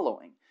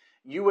following.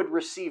 You would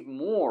receive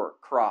more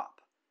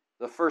crop.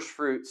 The first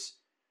fruits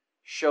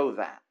show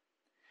that.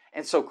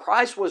 And so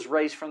Christ was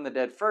raised from the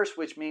dead first,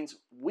 which means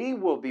we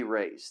will be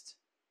raised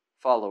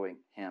following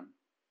him.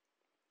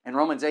 In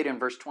Romans 8 and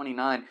verse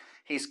 29,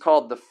 he's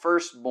called the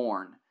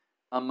firstborn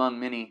among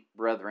many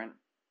brethren.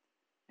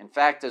 In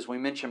fact, as we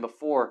mentioned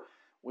before,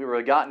 we were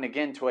begotten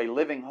again to a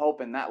living hope,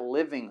 and that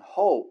living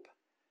hope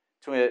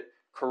to a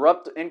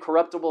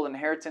incorruptible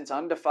inheritance,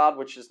 undefiled,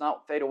 which does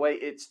not fade away.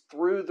 It's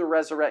through the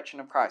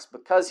resurrection of Christ.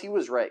 Because he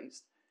was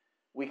raised,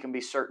 we can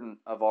be certain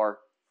of our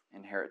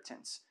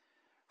inheritance.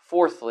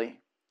 Fourthly,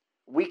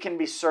 we can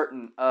be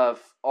certain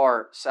of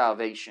our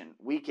salvation.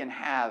 We can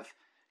have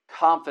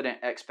confident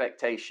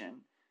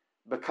expectation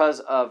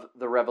because of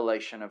the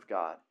revelation of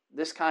God.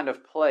 This kind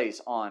of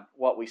plays on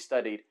what we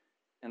studied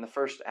in the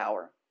first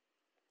hour.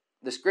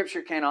 The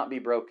Scripture cannot be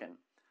broken.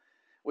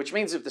 Which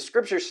means if the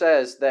Scripture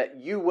says that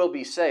you will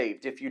be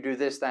saved if you do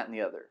this, that, and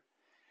the other,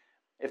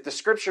 if the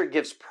Scripture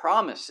gives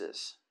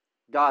promises,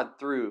 God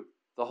through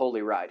the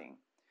Holy Writing,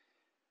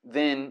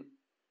 then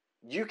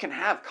you can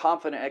have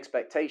confident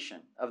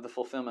expectation of the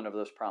fulfillment of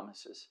those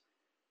promises.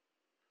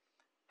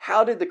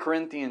 How did the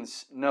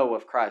Corinthians know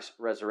of Christ's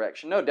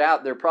resurrection? No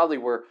doubt there probably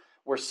were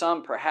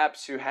some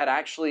perhaps who had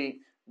actually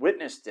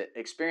witnessed it,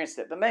 experienced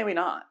it, but maybe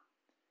not.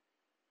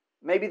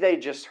 Maybe they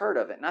just heard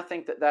of it. And I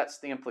think that that's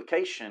the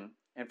implication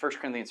in 1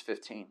 Corinthians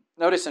 15.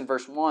 Notice in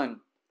verse 1,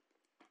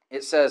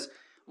 it says,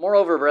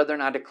 moreover, brethren,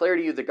 I declare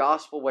to you the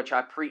gospel which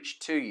I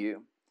preached to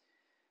you,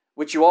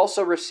 which you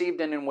also received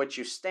and in which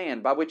you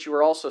stand, by which you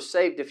are also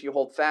saved if you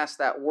hold fast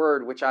that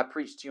word which I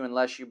preached to you,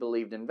 unless you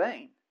believed in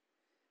vain.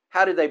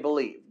 How did they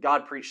believe?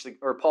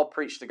 Paul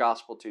preached the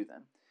gospel to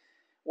them.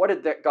 What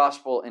did that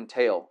gospel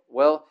entail?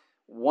 Well,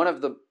 one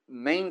of the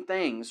main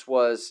things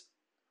was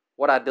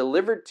what I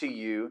delivered to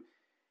you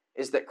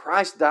is that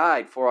Christ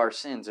died for our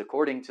sins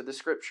according to the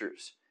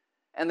Scriptures,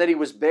 and that He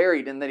was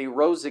buried, and that He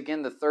rose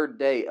again the third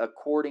day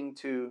according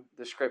to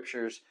the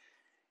Scriptures,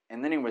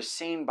 and then He was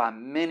seen by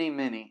many,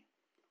 many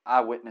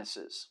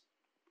eyewitnesses.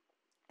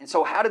 And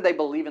so how did they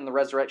believe in the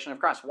resurrection of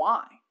Christ?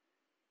 Why?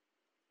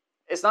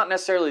 It's not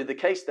necessarily the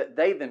case that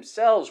they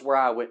themselves were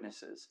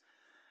eyewitnesses,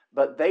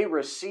 but they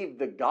received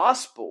the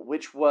gospel,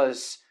 which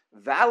was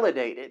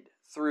validated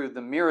through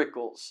the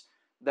miracles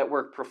that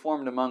were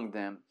performed among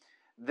them,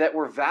 that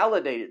were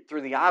validated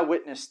through the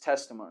eyewitness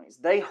testimonies.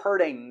 They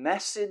heard a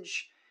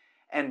message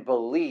and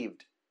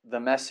believed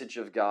the message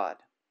of God.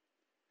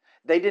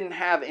 They didn't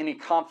have any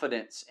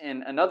confidence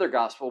in another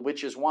gospel,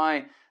 which is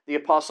why the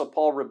Apostle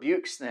Paul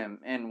rebukes them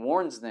and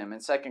warns them in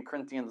 2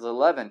 Corinthians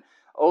 11.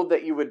 Oh,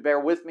 that you would bear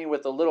with me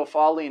with a little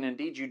folly, and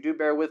indeed you do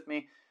bear with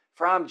me,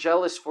 for I am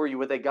jealous for you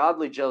with a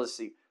godly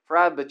jealousy. For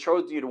I have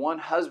betrothed you to one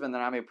husband,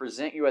 that I may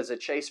present you as a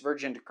chaste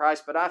virgin to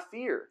Christ. But I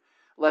fear,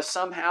 lest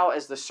somehow,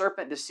 as the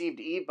serpent deceived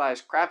Eve by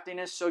his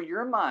craftiness, so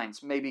your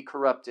minds may be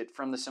corrupted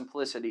from the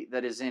simplicity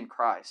that is in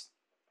Christ.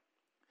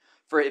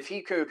 For if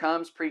he who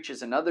comes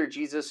preaches another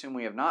Jesus whom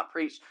we have not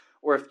preached,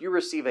 or if you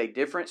receive a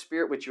different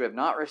spirit which you have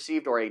not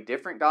received, or a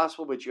different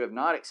gospel which you have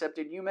not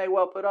accepted, you may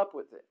well put up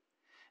with it.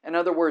 In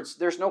other words,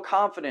 there's no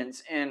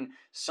confidence in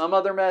some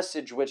other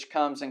message which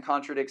comes and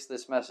contradicts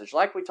this message,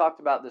 like we talked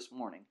about this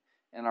morning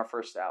in our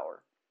first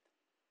hour.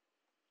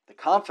 The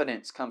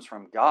confidence comes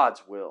from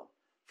God's will,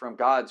 from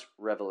God's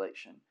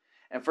revelation.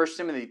 In 1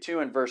 Timothy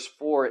 2 and verse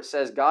 4, it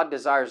says, God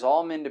desires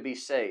all men to be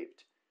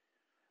saved.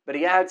 But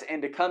he adds,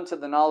 and to come to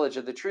the knowledge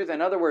of the truth. In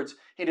other words,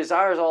 he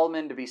desires all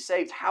men to be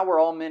saved. How are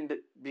all men to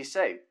be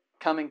saved?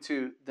 Coming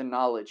to the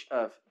knowledge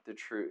of the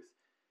truth.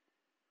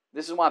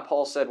 This is why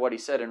Paul said what he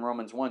said in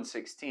Romans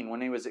 1:16 when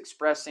he was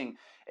expressing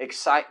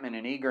excitement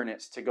and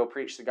eagerness to go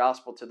preach the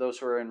gospel to those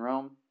who are in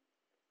Rome.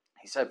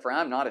 He said, for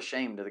I am not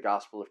ashamed of the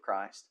gospel of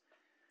Christ,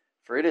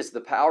 for it is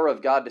the power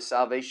of God to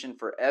salvation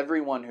for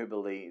everyone who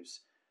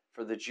believes,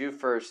 for the Jew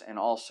first and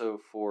also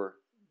for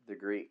the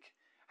Greek.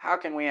 How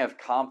can we have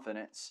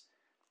confidence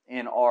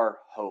in our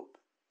hope?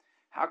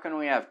 How can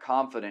we have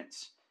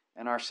confidence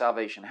in our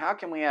salvation? How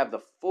can we have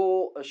the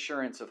full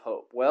assurance of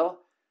hope? Well,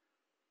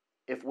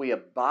 if we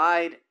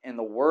abide in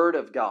the Word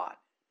of God,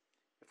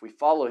 if we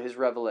follow His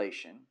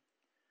revelation,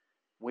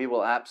 we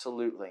will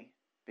absolutely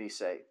be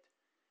saved.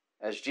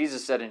 As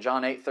Jesus said in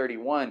John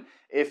 8:31,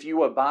 if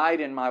you abide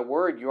in my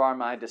word, you are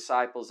my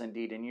disciples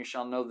indeed, and you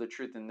shall know the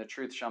truth, and the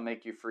truth shall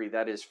make you free.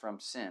 That is from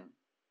sin.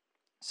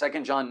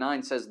 2 John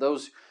 9 says,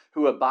 those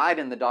who abide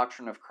in the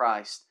doctrine of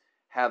Christ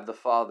have the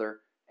Father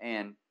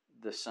and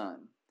the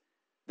Son.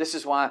 This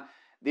is why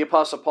the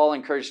Apostle Paul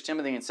encouraged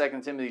Timothy in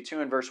 2 Timothy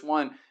 2 and verse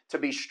 1 to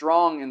be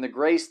strong in the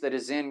grace that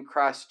is in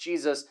Christ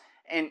Jesus.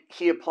 And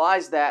he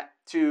applies that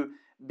to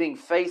being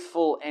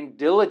faithful and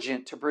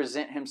diligent to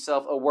present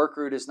himself a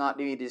worker who does not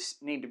need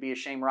to be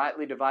ashamed,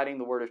 rightly dividing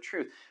the word of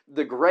truth.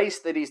 The grace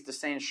that he's to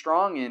stand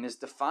strong in is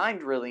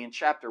defined really in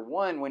chapter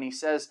 1 when he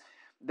says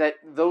that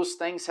those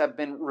things have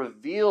been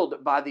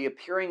revealed by the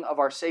appearing of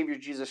our Savior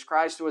Jesus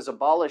Christ, who has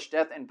abolished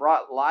death and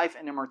brought life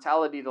and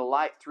immortality to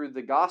light through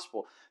the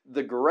gospel.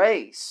 The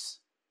grace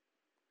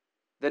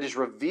that is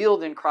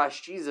revealed in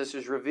Christ Jesus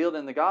is revealed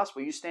in the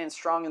gospel. You stand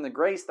strong in the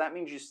grace, that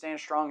means you stand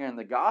strong in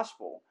the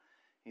gospel.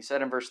 He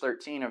said in verse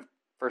 13 of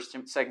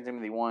 2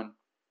 Timothy 1,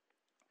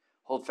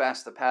 hold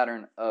fast the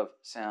pattern of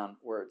sound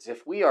words.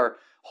 If we are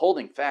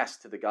holding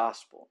fast to the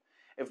gospel,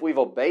 if we've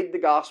obeyed the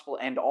gospel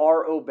and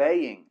are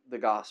obeying the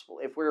gospel,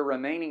 if we're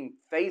remaining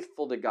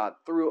faithful to God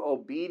through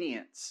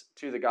obedience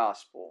to the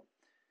gospel,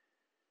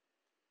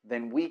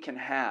 then we can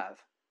have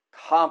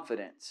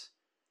confidence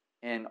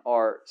in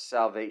our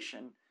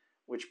salvation.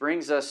 Which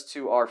brings us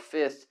to our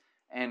fifth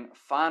and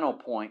final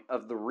point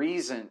of the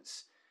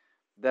reasons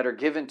that are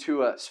given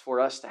to us for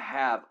us to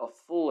have a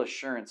full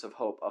assurance of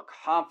hope, a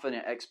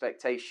confident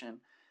expectation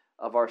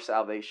of our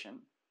salvation.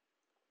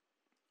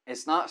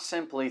 It's not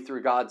simply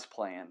through God's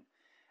plan,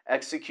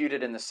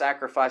 executed in the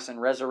sacrifice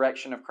and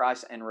resurrection of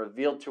Christ and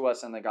revealed to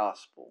us in the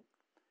gospel,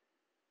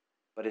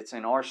 but it's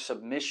in our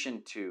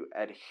submission to,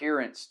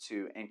 adherence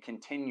to, and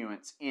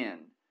continuance in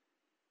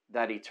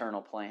that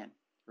eternal plan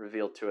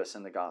revealed to us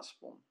in the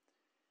gospel.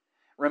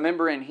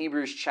 Remember in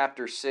Hebrews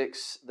chapter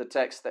 6, the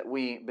text that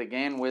we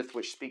began with,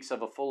 which speaks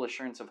of a full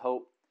assurance of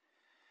hope.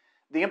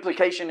 The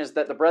implication is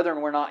that the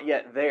brethren were not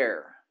yet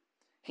there.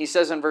 He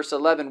says in verse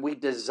 11, we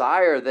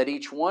desire that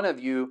each one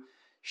of you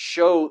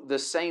show the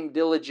same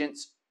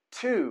diligence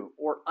to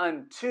or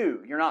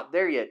unto. You're not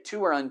there yet.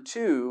 To or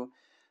unto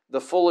the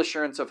full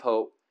assurance of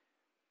hope,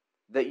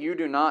 that you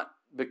do not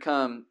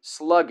become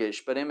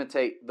sluggish, but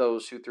imitate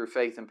those who through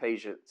faith and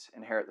patience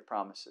inherit the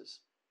promises.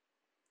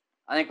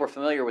 I think we're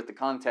familiar with the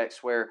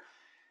context where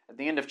at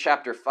the end of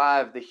chapter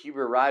 5, the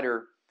Hebrew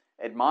writer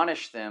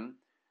admonished them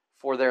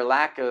for their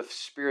lack of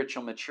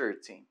spiritual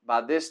maturity.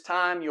 By this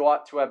time, you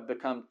ought to have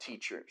become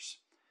teachers.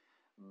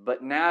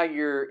 But now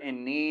you're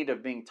in need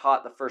of being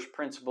taught the first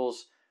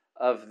principles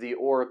of the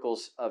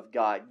oracles of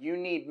God. You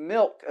need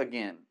milk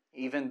again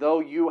even though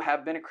you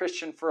have been a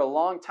Christian for a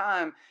long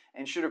time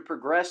and should have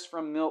progressed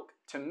from milk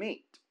to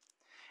meat.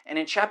 And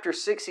in chapter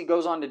 6, he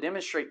goes on to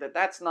demonstrate that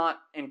that's not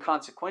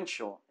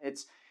inconsequential.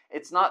 It's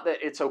not that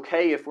it's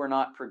okay if we're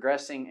not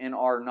progressing in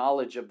our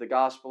knowledge of the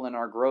gospel and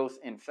our growth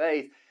in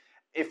faith.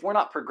 If we're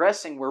not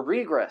progressing, we're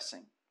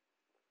regressing.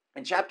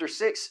 And chapter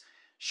 6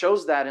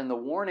 shows that in the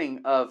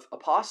warning of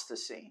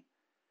apostasy.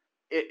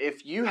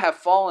 If you have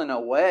fallen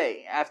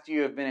away after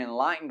you have been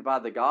enlightened by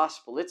the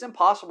gospel, it's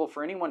impossible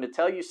for anyone to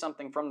tell you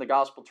something from the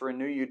gospel to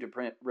renew you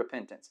to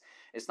repentance.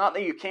 It's not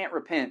that you can't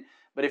repent,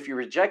 but if you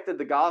rejected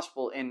the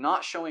gospel and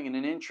not showing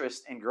an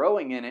interest in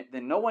growing in it,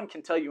 then no one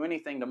can tell you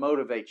anything to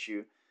motivate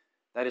you.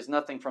 That is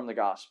nothing from the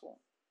gospel.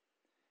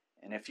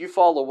 And if you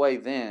fall away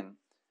then,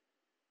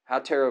 how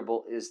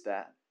terrible is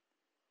that?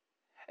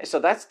 And so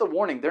that's the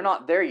warning. They're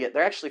not there yet.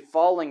 They're actually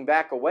falling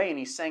back away. And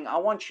he's saying, I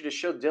want you to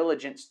show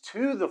diligence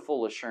to the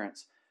full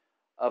assurance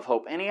of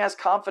hope. And he has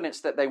confidence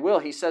that they will.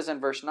 He says in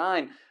verse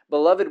 9,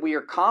 Beloved, we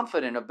are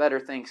confident of better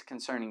things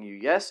concerning you.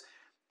 Yes,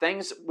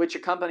 things which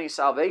accompany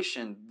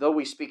salvation, though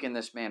we speak in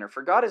this manner.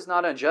 For God is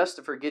not unjust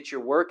to forget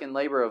your work and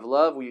labor of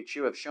love which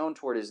you have shown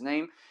toward his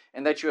name,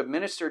 and that you have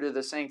ministered to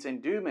the saints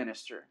and do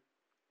minister.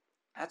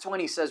 That's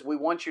when he says, we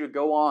want you to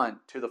go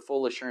on to the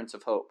full assurance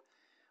of hope.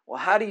 Well,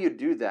 how do you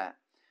do that?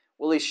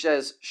 Well, he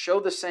says, show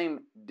the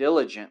same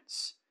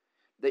diligence,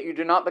 that you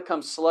do not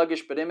become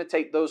sluggish, but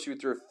imitate those who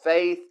through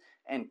faith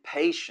and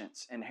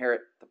patience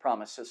inherit the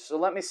promises. So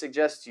let me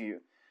suggest to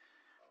you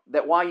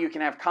that while you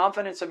can have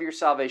confidence of your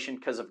salvation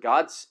because of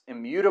God's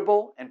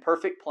immutable and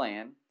perfect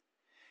plan,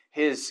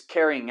 his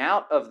carrying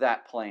out of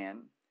that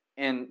plan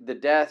in the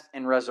death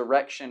and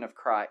resurrection of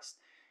Christ,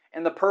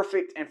 and the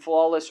perfect and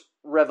flawless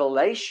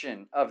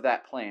revelation of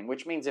that plan,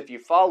 which means if you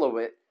follow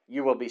it,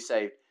 you will be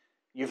saved.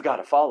 You've got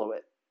to follow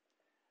it.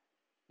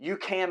 You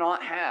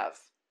cannot have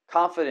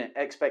confident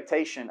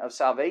expectation of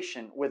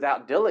salvation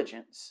without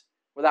diligence,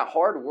 without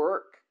hard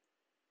work,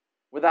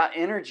 without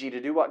energy to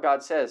do what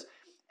God says,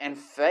 and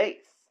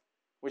faith,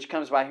 which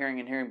comes by hearing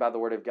and hearing by the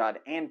word of God,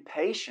 and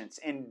patience,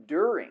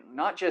 enduring,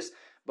 not just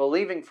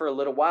believing for a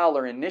little while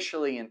or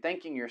initially and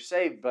thinking you're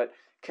saved, but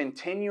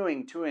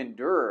continuing to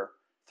endure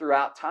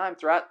throughout time,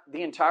 throughout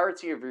the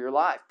entirety of your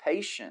life.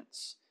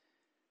 Patience.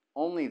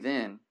 Only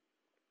then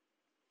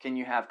can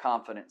you have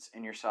confidence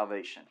in your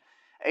salvation.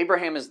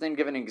 Abraham is then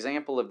given an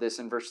example of this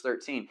in verse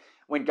 13.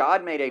 When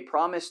God made a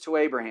promise to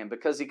Abraham,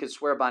 because he could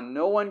swear by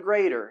no one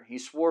greater, he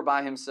swore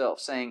by himself,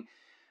 saying,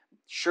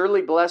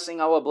 Surely blessing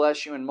I will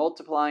bless you, and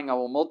multiplying I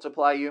will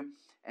multiply you.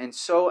 And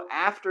so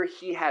after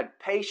he had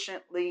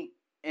patiently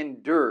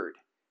endured,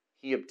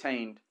 he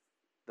obtained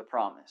the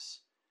promise.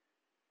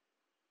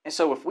 And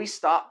so if we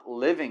stop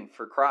living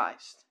for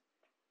Christ,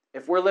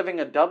 if we're living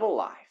a double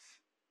life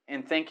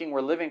and thinking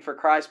we're living for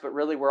Christ, but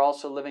really we're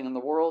also living in the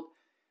world,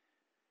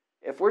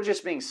 if we're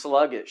just being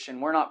sluggish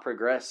and we're not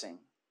progressing,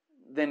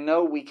 then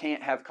no, we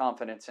can't have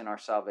confidence in our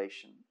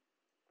salvation.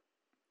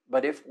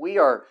 But if we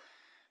are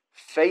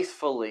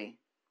faithfully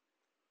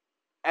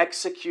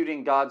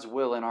executing God's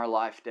will in our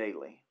life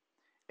daily,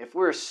 if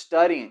we're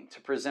studying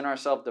to present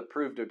ourselves to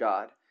prove to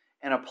God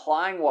and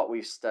applying what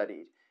we've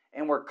studied,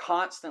 and we're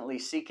constantly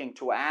seeking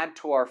to add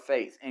to our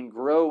faith and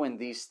grow in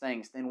these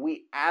things, then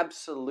we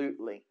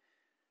absolutely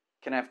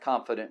can have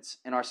confidence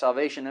in our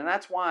salvation. And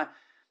that's why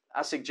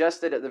I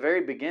suggested at the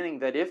very beginning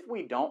that if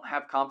we don't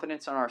have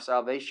confidence in our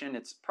salvation,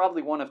 it's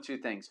probably one of two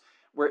things.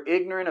 We're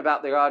ignorant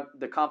about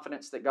the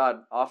confidence that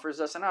God offers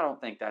us, and I don't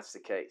think that's the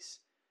case.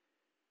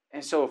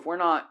 And so if we're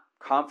not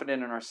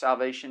confident in our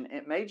salvation,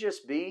 it may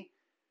just be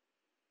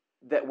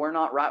that we're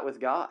not right with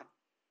God.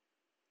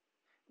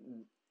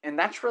 And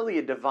that's really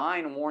a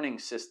divine warning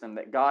system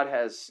that God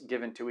has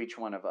given to each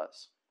one of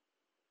us.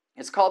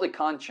 It's called a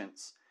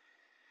conscience.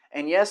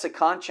 And yes, a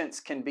conscience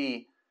can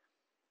be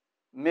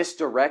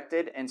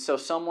misdirected, and so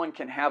someone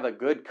can have a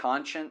good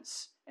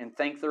conscience and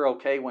think they're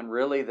okay when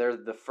really they're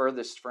the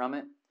furthest from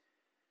it.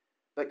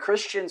 But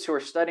Christians who are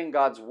studying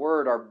God's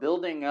Word are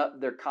building up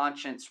their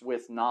conscience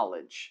with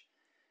knowledge,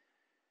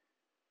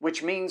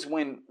 which means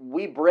when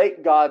we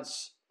break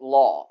God's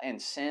law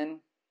and sin,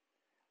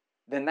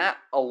 then that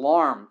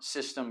alarm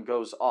system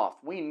goes off.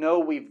 We know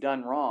we've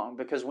done wrong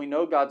because we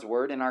know God's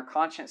Word, and our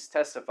conscience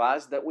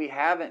testifies that we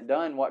haven't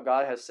done what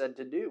God has said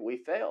to do. We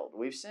failed.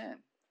 We've sinned.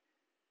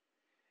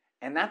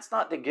 And that's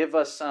not to give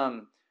us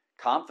some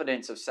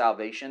confidence of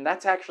salvation.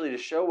 That's actually to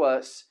show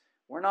us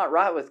we're not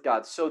right with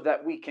God, so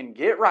that we can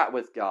get right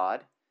with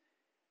God,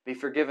 be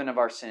forgiven of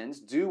our sins,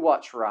 do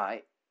what's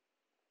right,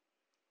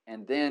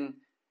 and then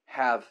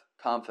have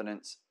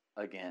confidence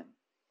again.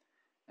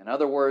 In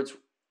other words,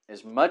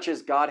 as much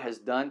as God has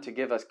done to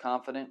give us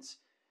confidence,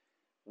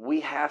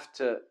 we have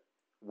to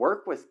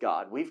work with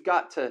God. We've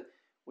got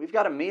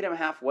to meet Him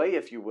halfway,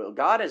 if you will.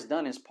 God has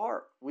done His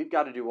part. We've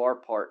got to do our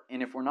part.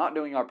 And if we're not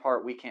doing our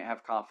part, we can't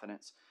have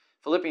confidence.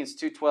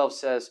 Philippians 2:12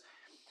 says,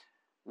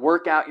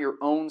 work out your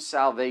own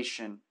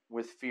salvation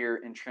with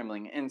fear and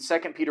trembling. In 2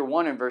 Peter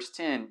 1 and verse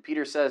 10,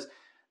 Peter says,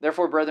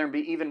 therefore, brethren, be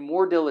even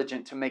more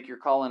diligent to make your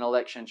call and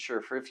election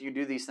sure. For if you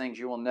do these things,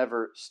 you will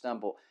never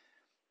stumble.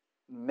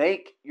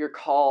 make your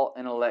call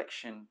and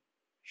election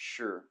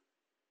sure.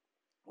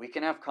 We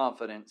can have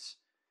confidence,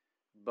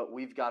 but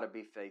we've got to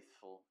be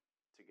faithful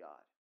to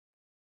God.